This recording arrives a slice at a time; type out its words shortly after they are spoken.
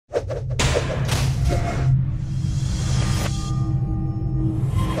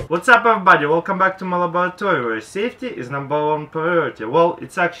What's up everybody, welcome back to my laboratory where safety is #1 priority. Well,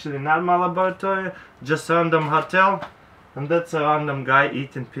 it's actually not my laboratory, just a random hotel, and that's a random guy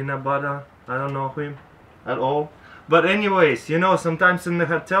eating peanut butter. I don't know him at all. But anyways, you know, sometimes in the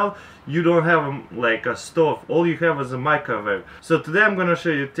hotel you don't have like a stove, all you have is a microwave. So today I'm gonna show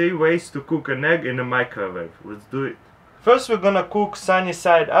you 3 ways to cook an egg in a microwave. Let's do it. First we're gonna cook sunny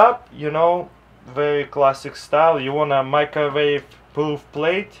side up, you know, very classic style. You want a microwave proof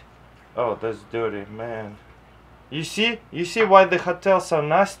plate. Oh, that's dirty, man. You see why the hotels are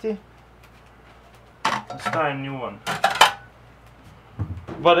nasty? Let's try a new one.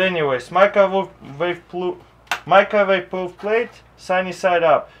 But anyways, microwave proof plate, sunny side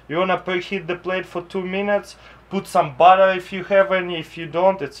up. You wanna preheat the plate for 2 minutes. Put some butter if you have any. If you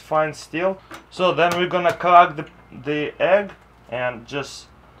don't, it's fine still. So then we're gonna crack the egg and just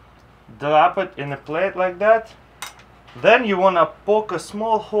drop it in a plate like that. Then you wanna poke a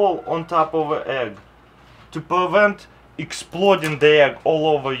small hole on top of the egg to prevent exploding the egg all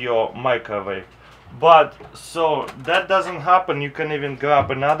over your microwave. But so that doesn't happen, you can even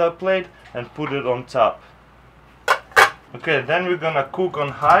grab another plate and put it on top. Okay, then we're gonna cook on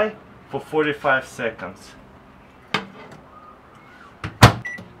high for 45 seconds.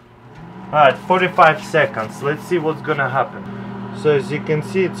 Alright, 45 seconds. Let's see what's gonna happen. So as you can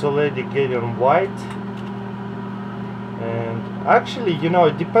see, it's already getting white. And actually, you know,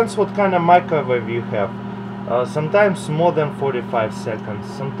 it depends what kind of microwave you have. Sometimes more than 45 seconds.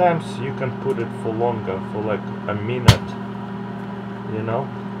 Sometimes you can put it for longer, for like a minute. You know?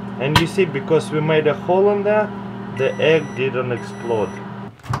 And you see, because we made a hole in there, the egg didn't explode.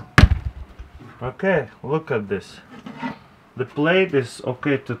 Okay, look at this. The plate is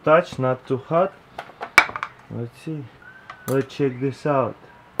okay to touch, not too hot. Let's see. Let's check this out.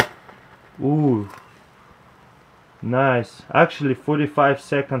 Ooh. Nice. Actually 45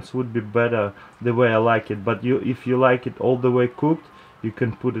 seconds would be better the way I like it, but if you like it all the way cooked, you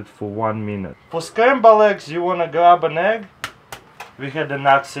can put it for 1 minute. For scrambled eggs, you wanna grab an egg. We had an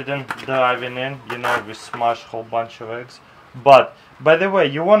accident driving in, you know, we smashed a whole bunch of eggs. But by the way,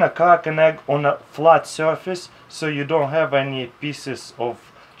 you wanna crack an egg on a flat surface so you don't have any pieces of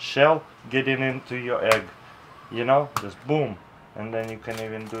shell getting into your egg. You know, just boom, and then you can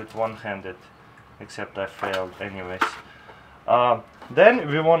even do it one-handed. Except I failed anyways. Then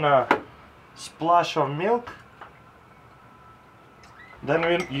we wanna splash of milk.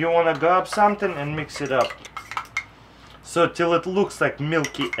 Then you wanna grab something and mix it up. So till it looks like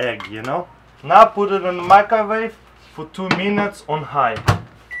milky egg, you know. Now put it in the microwave for 2 minutes on high.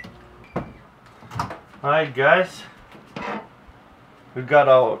 Alright guys, we got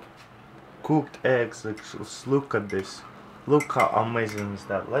our cooked eggs. Let's look at this. Look how amazing is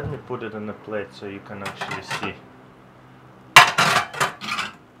that. Let me put it on the plate so you can actually see.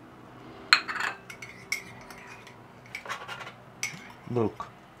 Look,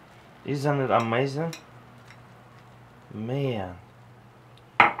 isn't it amazing? Man.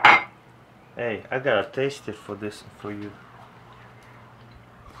 Hey, I gotta taste it for this for you.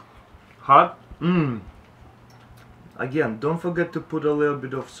 Hot? Again, don't forget to put a little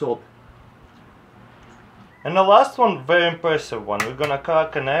bit of salt. And the last one, very impressive one. We're gonna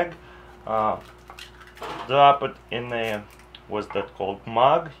crack an egg, drop it in a, what's that called,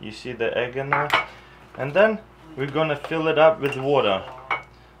 mug. You see the egg in there, and then we're gonna fill it up with water,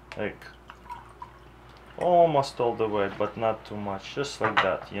 like almost all the way, but not too much, just like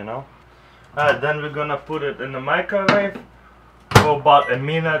that, you know. Alright, then we're gonna put it in the microwave for about a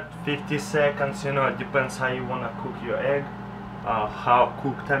minute, 50 seconds. You know, it depends how you wanna cook your egg, how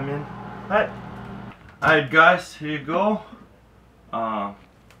cooked I mean. Alright guys, here you go.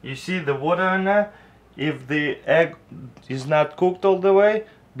 You see the water in there. If the egg is not cooked all the way,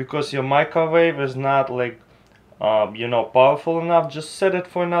 because your microwave is not like you know, powerful enough, just set it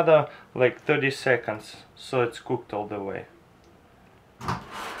for another like 30 seconds so it's cooked all the way.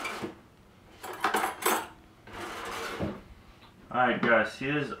 Alright guys,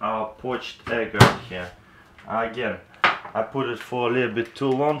 here's our poached egg right here. Again, I put it for a little bit too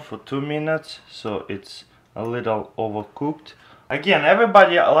long, for 2 minutes, so it's a little overcooked. Again,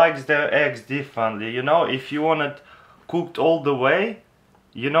 everybody likes their eggs differently, you know. If you want it cooked all the way,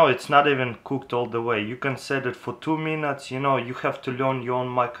 you know, it's not even cooked all the way. You can set it for 2 minutes, you know, you have to learn your own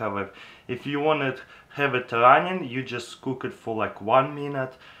microwave. If you want to have it running, you just cook it for like 1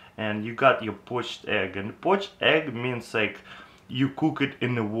 minute and you got your poached egg. And poached egg means like you cook it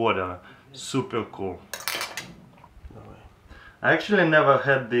in the water. Super cool. I actually never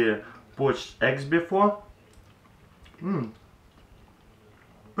had the poached eggs before.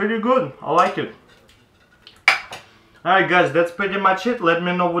 Pretty good, I like it. Alright guys, that's pretty much it. Let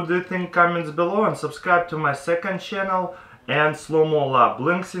me know what you think, comments below, and subscribe to my second channel and Slow Mo Lab.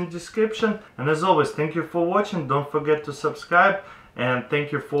 Links in description. And as always, thank you for watching. Don't forget to subscribe, and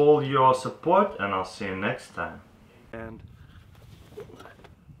thank you for all your support, and I'll see you next time. And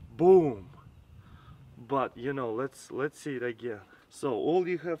boom. But you know, let's see it again. So all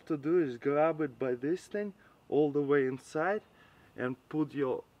you have to do is grab it by this thing all the way inside and put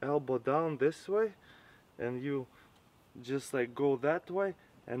your elbow down this way, and you just like go that way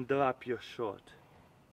and drop your shot.